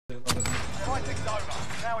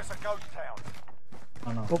Now it's a ghost town.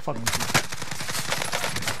 Oh no. Oh fuck.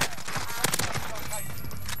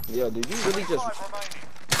 Yo, did you really just...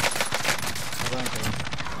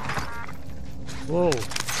 Whoa.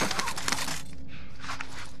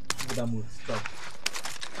 Udah move, stop.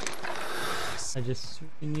 I just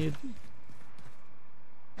need.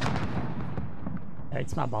 Yeah,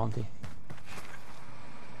 it's my bounty.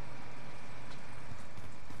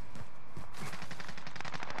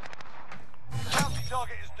 Bounty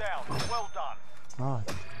target is down. Well done. Oh.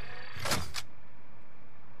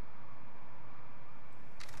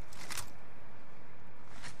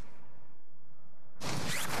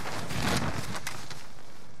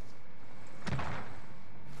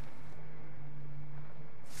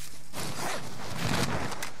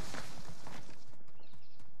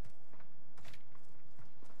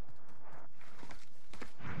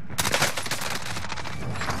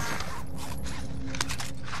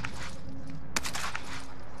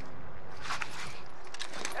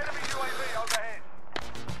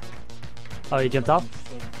 Oh, you jumped off?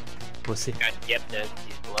 Pussy. Yep,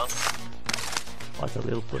 he's below. What a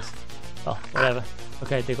little pussy. Oh, whatever.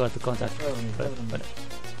 Okay, they got the contact. But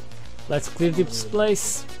let's clear this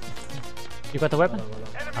place. You got a weapon?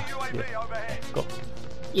 Ah, yeah. Go.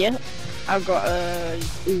 Yeah, I've got a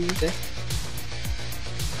Uzi.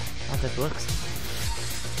 Oh, that works.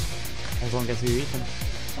 As long as you eat them.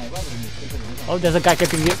 Oh, there's a guy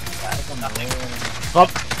camping here.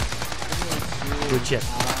 Hop. Good shit.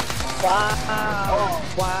 Wow!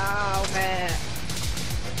 Wow, man!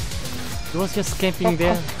 He was just camping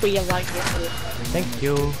there. Feel like it. Thank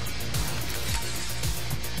you.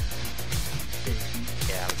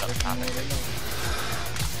 Yeah, I was up top.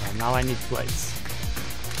 And now I need plates.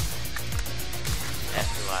 That's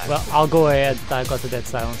who I... Well, I'll go ahead. I got to that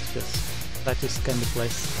silence. Just try to scan the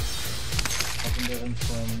place.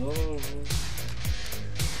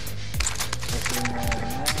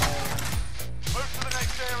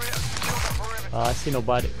 I see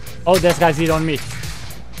nobody. Oh, there's guys here on me.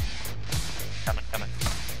 Coming.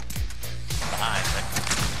 Behind, right?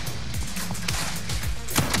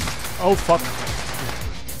 Oh fuck.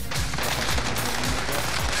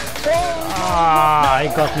 Ah, he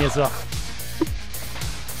got me as well.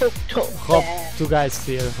 Hop, two guys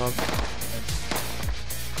here. Hop.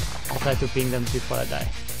 I'll try to ping them before I die.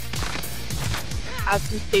 I've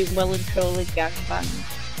just been well and truly gangbanged.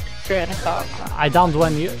 Train of thought. I downed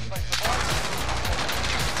one here.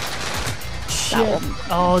 Shit.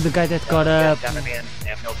 Oh, the guy that got up. Down at the end.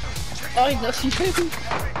 Yeah, nope. Oh, he's not shooting.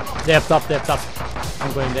 They're up top, they're up top.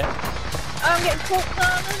 I'm going there. I'm getting caught.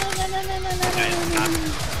 No.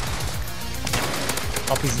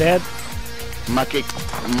 Top is dead. My kick.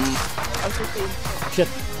 I've just been... Shit,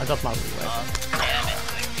 I dropped my weapon. Damn it.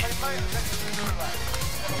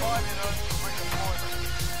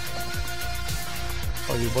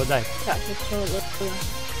 Oh, you both died. That's just so little.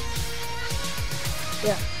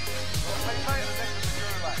 Yeah.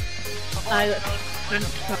 I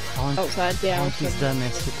got outside the house. He's done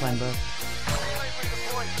next to climb up.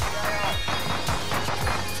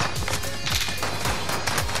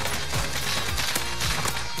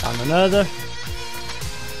 Down another.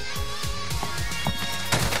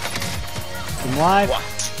 Team wide.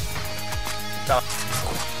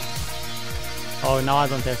 Oh, now I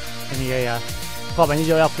don't have any AR. Bob, I need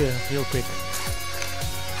your help here, real quick.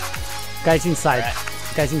 Guys inside. Right.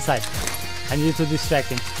 Guys inside. I need you to distract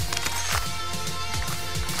him.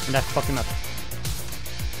 And I fuck him up.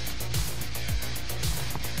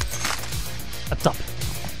 Up top.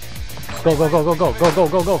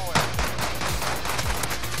 Go.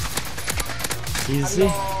 Easy.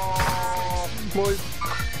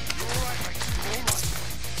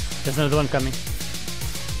 There's another one coming.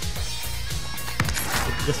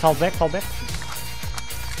 Just fall back.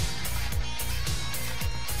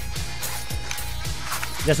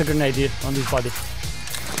 There's a grenade here on this body.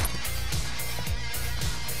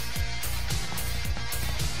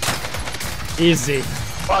 Easy.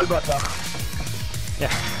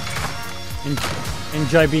 Yeah.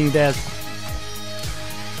 Enjoy being dead.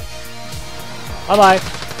 Bye bye.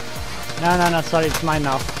 No, sorry, it's mine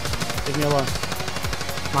now. Leave me alone.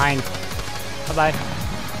 Mine. Bye bye.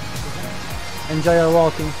 Enjoy your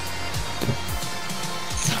walking.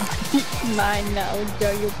 Sorry, mine now.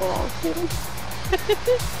 Enjoy your walking.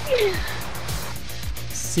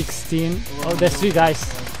 16. Oh, there's 3 guys.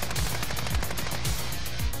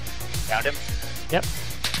 Found him. Yep.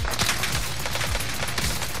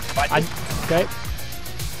 Okay.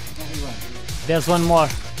 There's one more.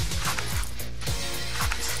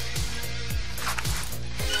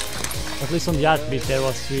 At least on the art bit there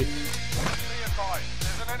was 3.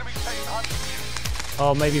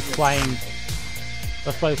 Or maybe flying.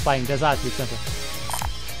 Let's play flying. There's actually something.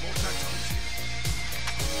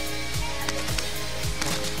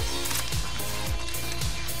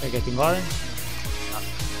 They're getting orange.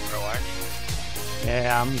 Throw orange.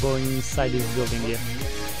 Yeah, I'm going inside this building here.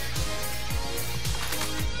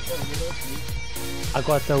 I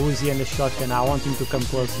got the Uzi and the shotgun. I want him to come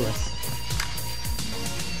close to us.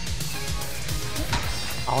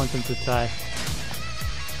 I want him to try.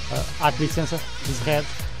 Heartbeat sensor is red.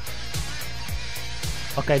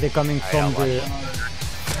 Okay, they're coming from the.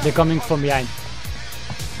 They're coming from behind.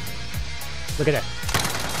 Look at that.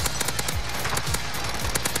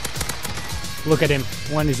 Look at him.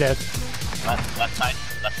 One is dead. Left side.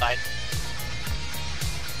 Left side.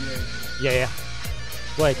 Yeah.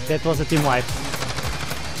 Wait, that was a team wipe.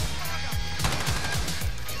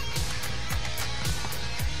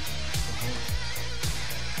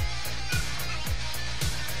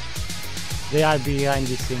 They are behind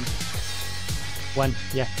this thing. One,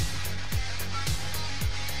 yeah.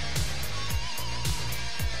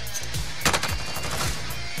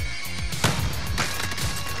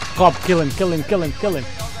 Cop, kill him.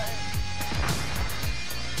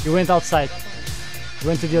 He went outside. He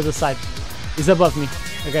went to the other side. He's above me.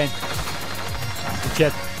 Again. Good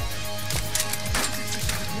shit.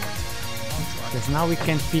 Because now we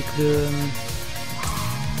can pick the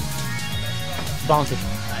bouncer.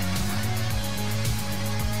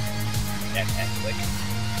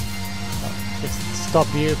 Just stop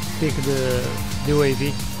here, pick the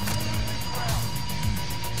UAV.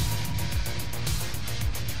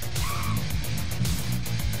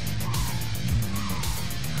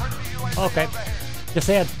 Okay, just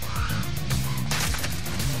ahead.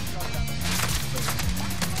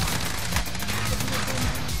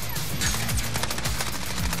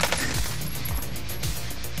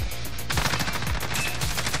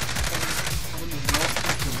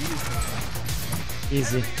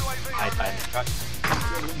 Easy. Hide behind the truck.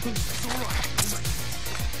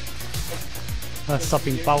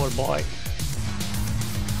 Stopping power boy.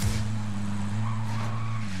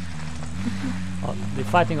 Oh, they're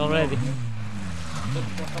fighting already.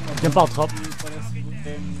 Jump out, Rob. Enemy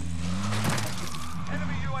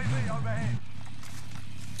UAV overhead.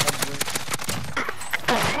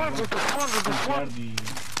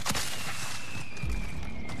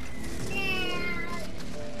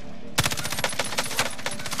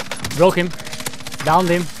 Broke him. Downed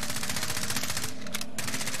him.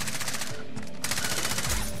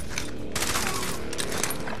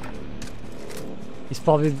 He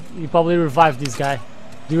probably revived this guy.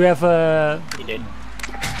 Do you have a... He did.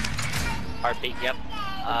 Heartbeat, yep.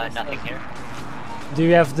 Nothing here. Do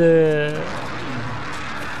you have the...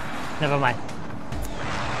 Never mind.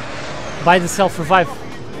 Buy the self-revive.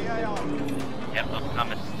 Yep, I'm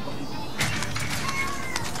coming.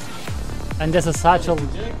 And there's a satchel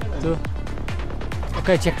too.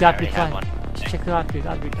 Okay, check the heartbeat have line. one. Check the heartbeat.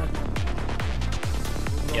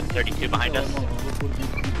 Yep, 32 behind us.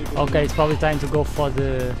 Okay, it's probably time to go for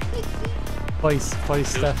the... For his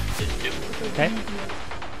stuff. There's two. Okay.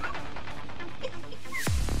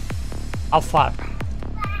 How far?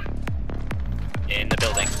 In the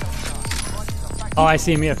building. Oh, I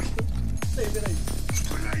see him here.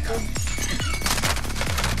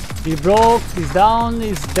 He broke, he's down,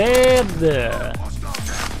 he's dead.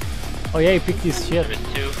 Oh yeah, he picked his shit. There's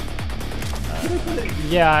two.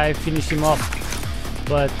 Yeah, I finished him off.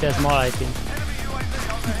 But there's more, I think.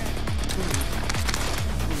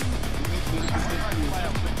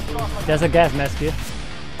 There's a gas mask here.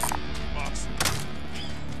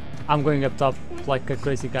 I'm going up top like a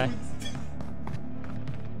crazy guy.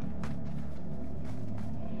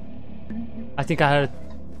 I think I heard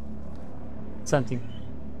something.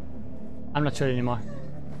 I'm not sure anymore.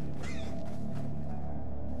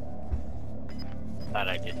 Thought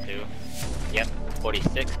I did too. Yep,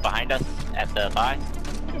 46 behind us at the buy.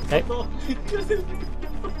 Okay,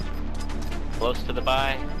 Close to the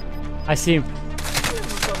buy. I see him.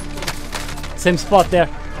 Same spot there.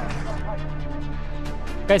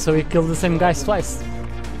 Okay, so we killed the same guys twice.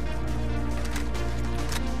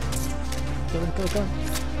 Kill him.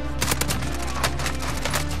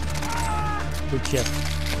 Good shit.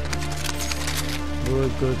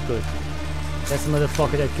 Good. That's the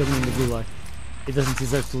motherfucker that killed me in the gulag. He doesn't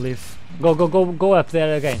deserve to live. Go up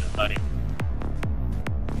there again. Buddy.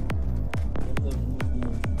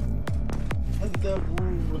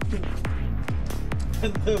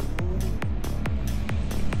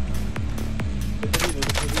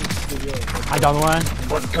 I done one.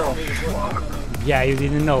 Yeah, you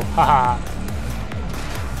didn't know. Haha.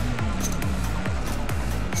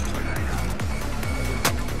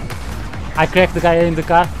 I cracked the guy in the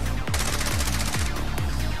car.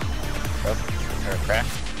 Or crash.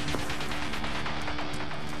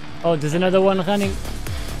 Oh, there's another one running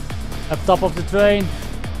up top of the train.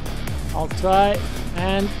 I'll try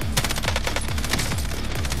and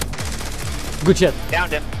good shit.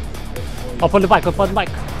 Downed him. Up on the bike, up on the bike.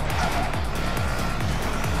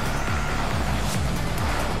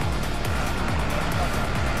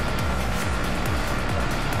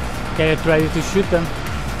 Get ready to shoot them.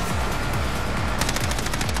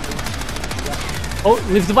 Oh,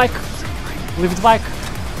 leave the bike. Leave the bike.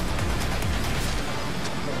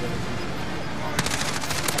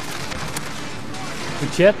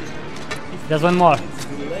 Good shit. There's one more.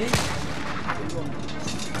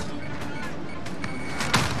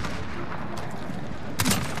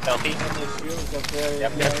 Healthy.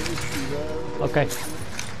 Okay.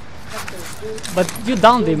 But you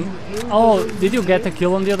downed him. Oh, did you get a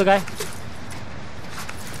kill on the other guy?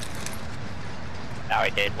 Now I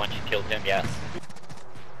did. Once you killed him, yes.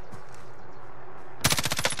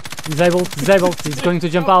 Disabled, disabled. He's going to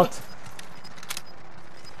jump out.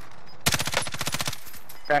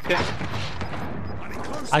 Cracked him.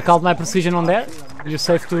 I called my precision on there. You're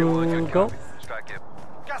safe to go. Strike him.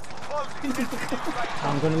 Gas is closing.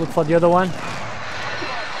 I'm gonna look for the other one.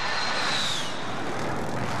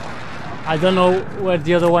 I don't know where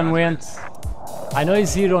the other one went. I know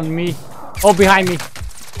he's here on me. Oh, behind me.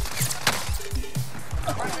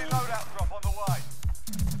 Friendly loadout drop on the way.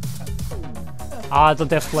 Ah, I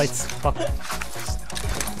don't have plates. Fuck.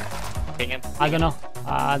 Ping him. I don't know.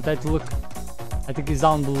 I tried to look. I think he's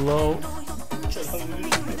down below.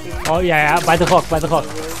 Oh yeah, by the rock, by the rock.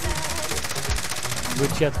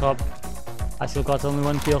 Good shit, Rob. I still got only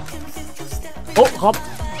one kill. Oh, Rob.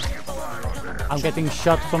 I'm getting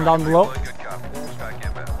shot from down below. Good cover. Strike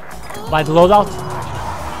him out. By the loadout.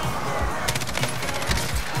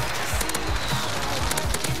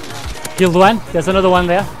 Killed one. There's another one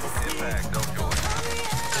there.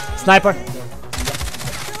 Sniper.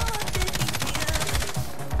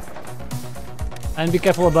 And be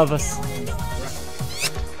careful above us.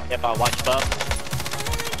 Yep, I'll watch above.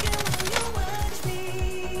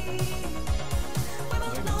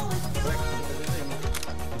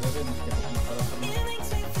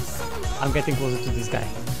 I'm getting closer to this guy.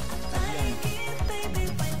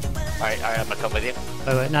 Alright, I'm gonna come with you.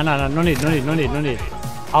 Wait, no need.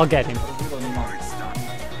 I'll get him.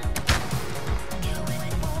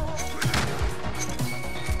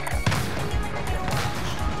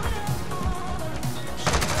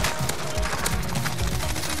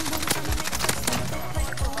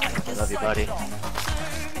 Love you, buddy.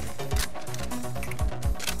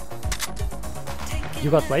 You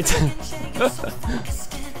got plates?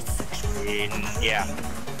 Yeah.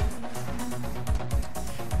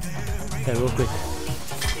 Okay, real quick.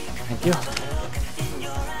 Thank you.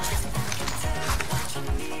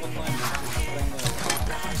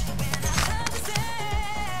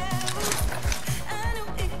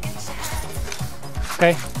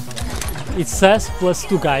 Okay. It says plus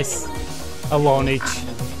 2 guys. Alone each.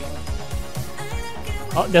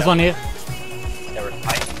 Oh, there's one here. There was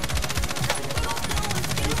fight.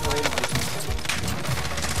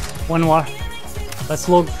 One more. Let's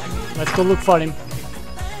look. Let's go look for him.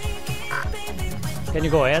 Can you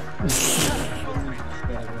go ahead?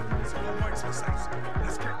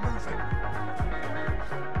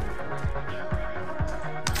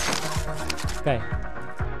 Okay.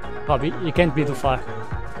 Bobby, you can't be too far.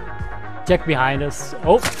 Check behind us.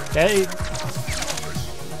 Oh, there he...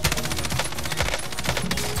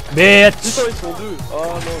 Bitch!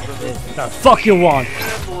 The fuck you want?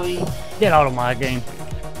 Get out of my game.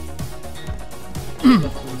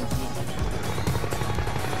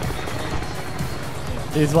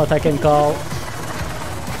 This is what I can call...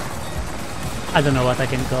 I don't know what I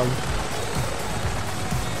can call it.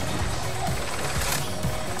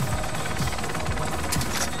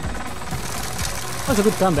 That was a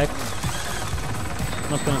good comeback.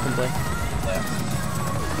 Not gonna complain.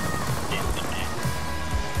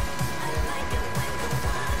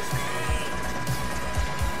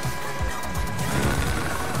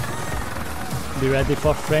 Be ready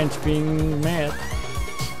for French being mad.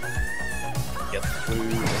 Yep.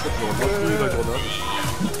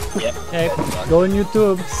 Hey, go on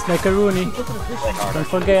YouTube, Snackaroonie. Don't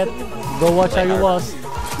forget, go watch how you lost.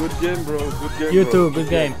 Good game, bro. Good game. YouTube, good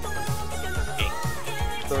game.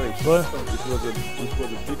 Thanks. What? It was a big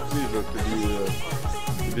pleasure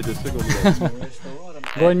to be the second one.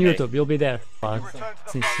 Go on YouTube, you'll be there. But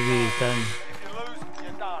since we done. If you lose,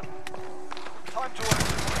 you're done. Time to work.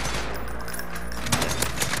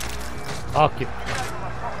 Okay.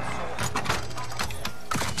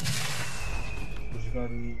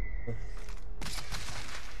 jogar e.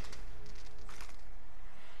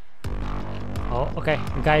 Oh, okay.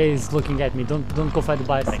 The guy is looking at me. Don't go fight the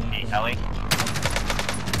boss. Ellie.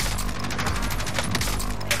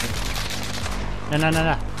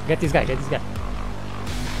 No. Get this guy.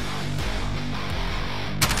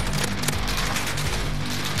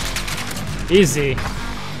 Easy.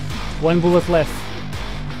 One bullet left.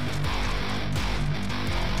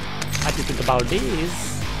 What do you think about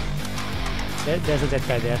this? There's a dead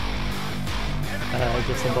guy there.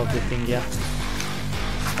 Just above the thing, yeah.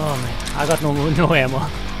 Oh man, I got no ammo.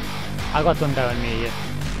 I got one guy on me here.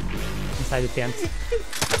 Inside the tent.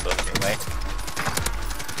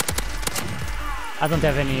 I don't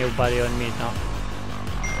have anybody on me now.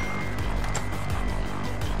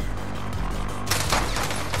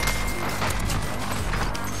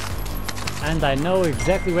 And I know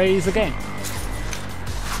exactly where he is again.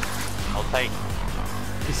 I'll take.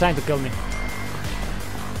 He's trying to kill me.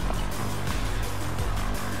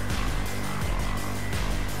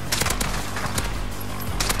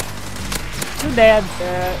 You're dead.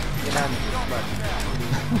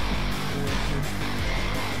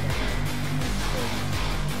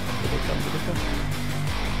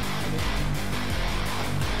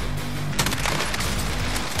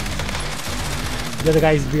 The other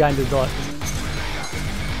guy is behind the door.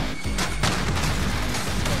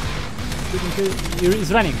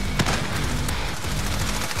 He's running.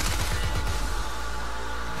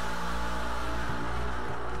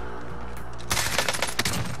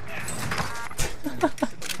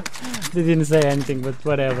 They didn't say anything, but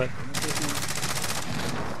whatever.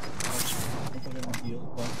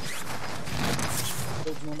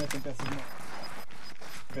 Eles não metem peças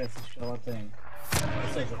que já lá têm.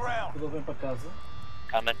 Ou seja, quando ele vem para casa,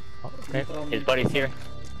 Coming. Okay. His buddy's here.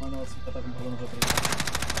 mano, assim já está com problemas outra vez.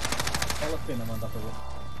 Vale a pena mandar para ver.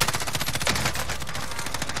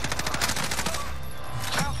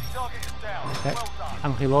 Bounty target is down. Okay. Well done.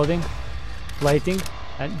 I'm reloading, plating,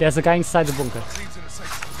 and there's a guy inside the bunker.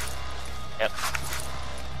 Yep.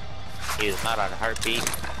 He is not on heartbeat.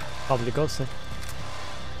 Probably goes.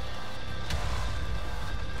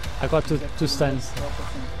 I got two stuns.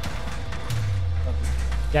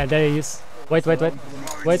 Yeah, there he is. Wait, there's a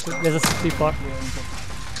C4.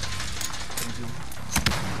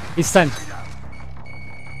 He's stunned.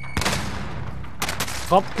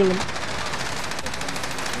 Hop, kill him.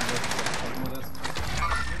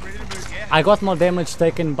 I got more damage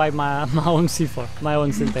taken by my own C4, my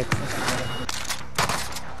own syntax.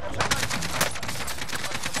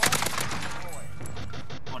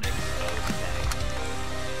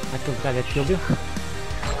 I killed the guy that killed you.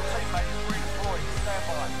 Teammate is redeployed. Stand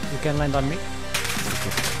by. You can land on me.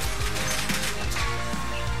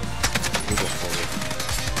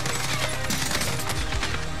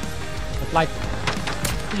 But like,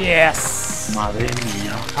 yes! Madre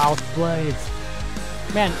mía. Outplayed.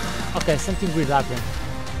 Man, okay, something weird happened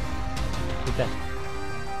with that.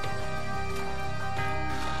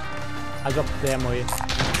 I dropped the ammo here.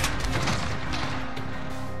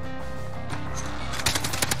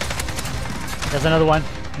 There's another one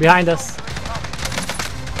behind us.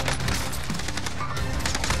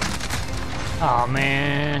 Oh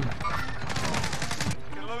man. If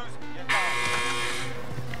you lose, you're done.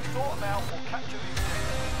 Sort them out or capture these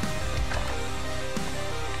things.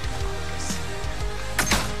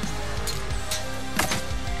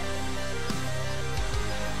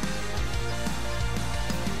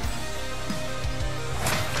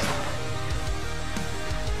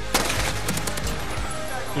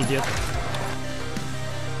 Idiot.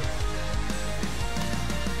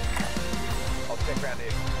 I'll check around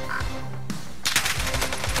here.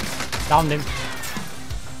 Downed him.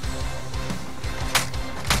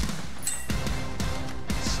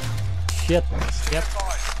 Shit. Yep. Guys,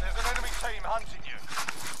 there's an enemy team hunting you.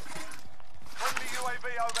 Friendly UAV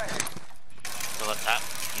overhead. So what's that?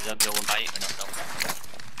 He's up your bite or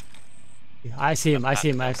not? I see him.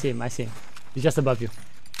 He's just above you.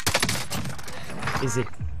 Easy.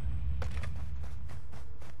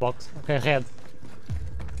 Box. Okay, red.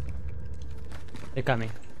 They're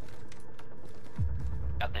coming.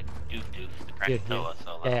 Got the doof to Here, crack Toa,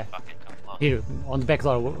 so let's yeah. fucking come close. Here, on the back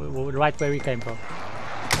door, right where we came from.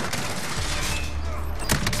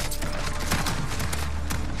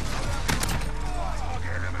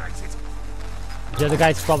 The other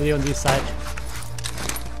guy's probably on this side.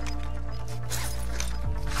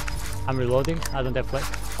 I'm reloading. I don't have flash.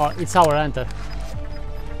 Oh, it's our hunter.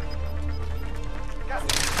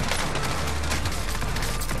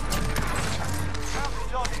 Bounty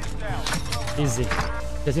target is down. Easy.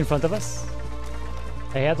 Just in front of us.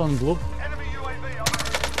 Ahead on blue. Enemy UAV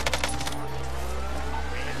overhead.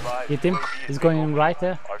 Hit him. He's going right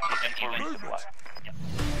there. Movement.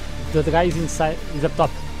 The other guy is inside. He's up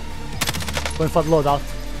top. Going for the loadout.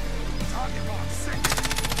 Target mark set.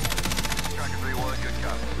 Tracker 3-1, good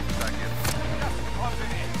copy. Back in. Gas is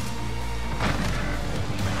closing in.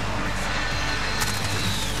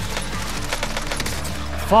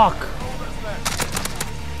 Fuck! All that's left.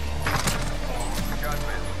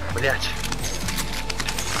 Блять.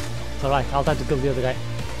 It's alright, I'll try to kill the other guy.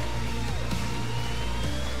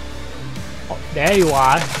 Oh, there you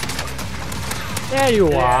are! There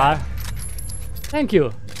you are! Thank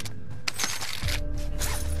you!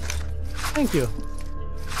 Thank you!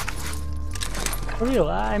 For real,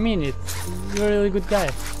 I mean it. You're a really good guy.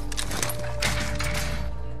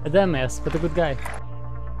 A dumbass, but a good guy.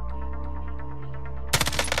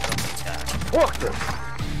 Ох ты!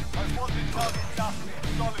 Those wanted targets up here.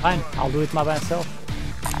 Solid Fine, work. I'll do it by myself.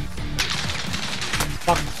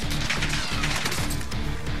 Fuck.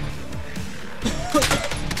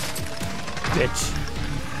 Bitch.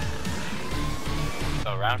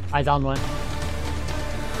 Go around. I down one.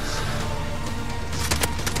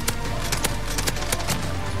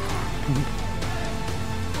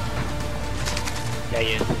 There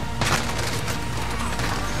he is.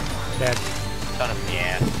 Dead. Shot him in the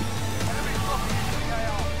ass.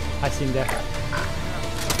 I see him there.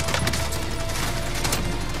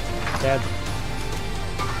 Dead.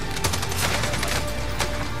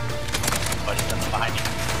 But he's behind you.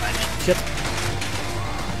 Behind you. Shit.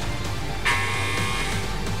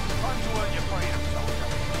 Time to earn your freedom, soldier.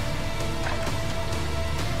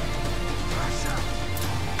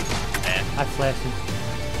 And I flashed him.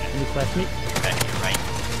 Can you flash me? back to your right.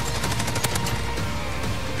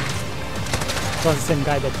 It was the same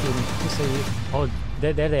guy that killed me. You say, oh,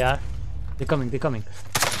 there they are. They're coming, they're coming. 26.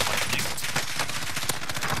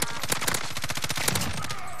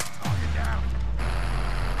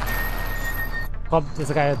 Pop, there's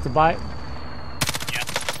a guy at the buy. Yep.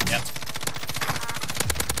 Yep.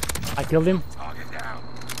 I killed him.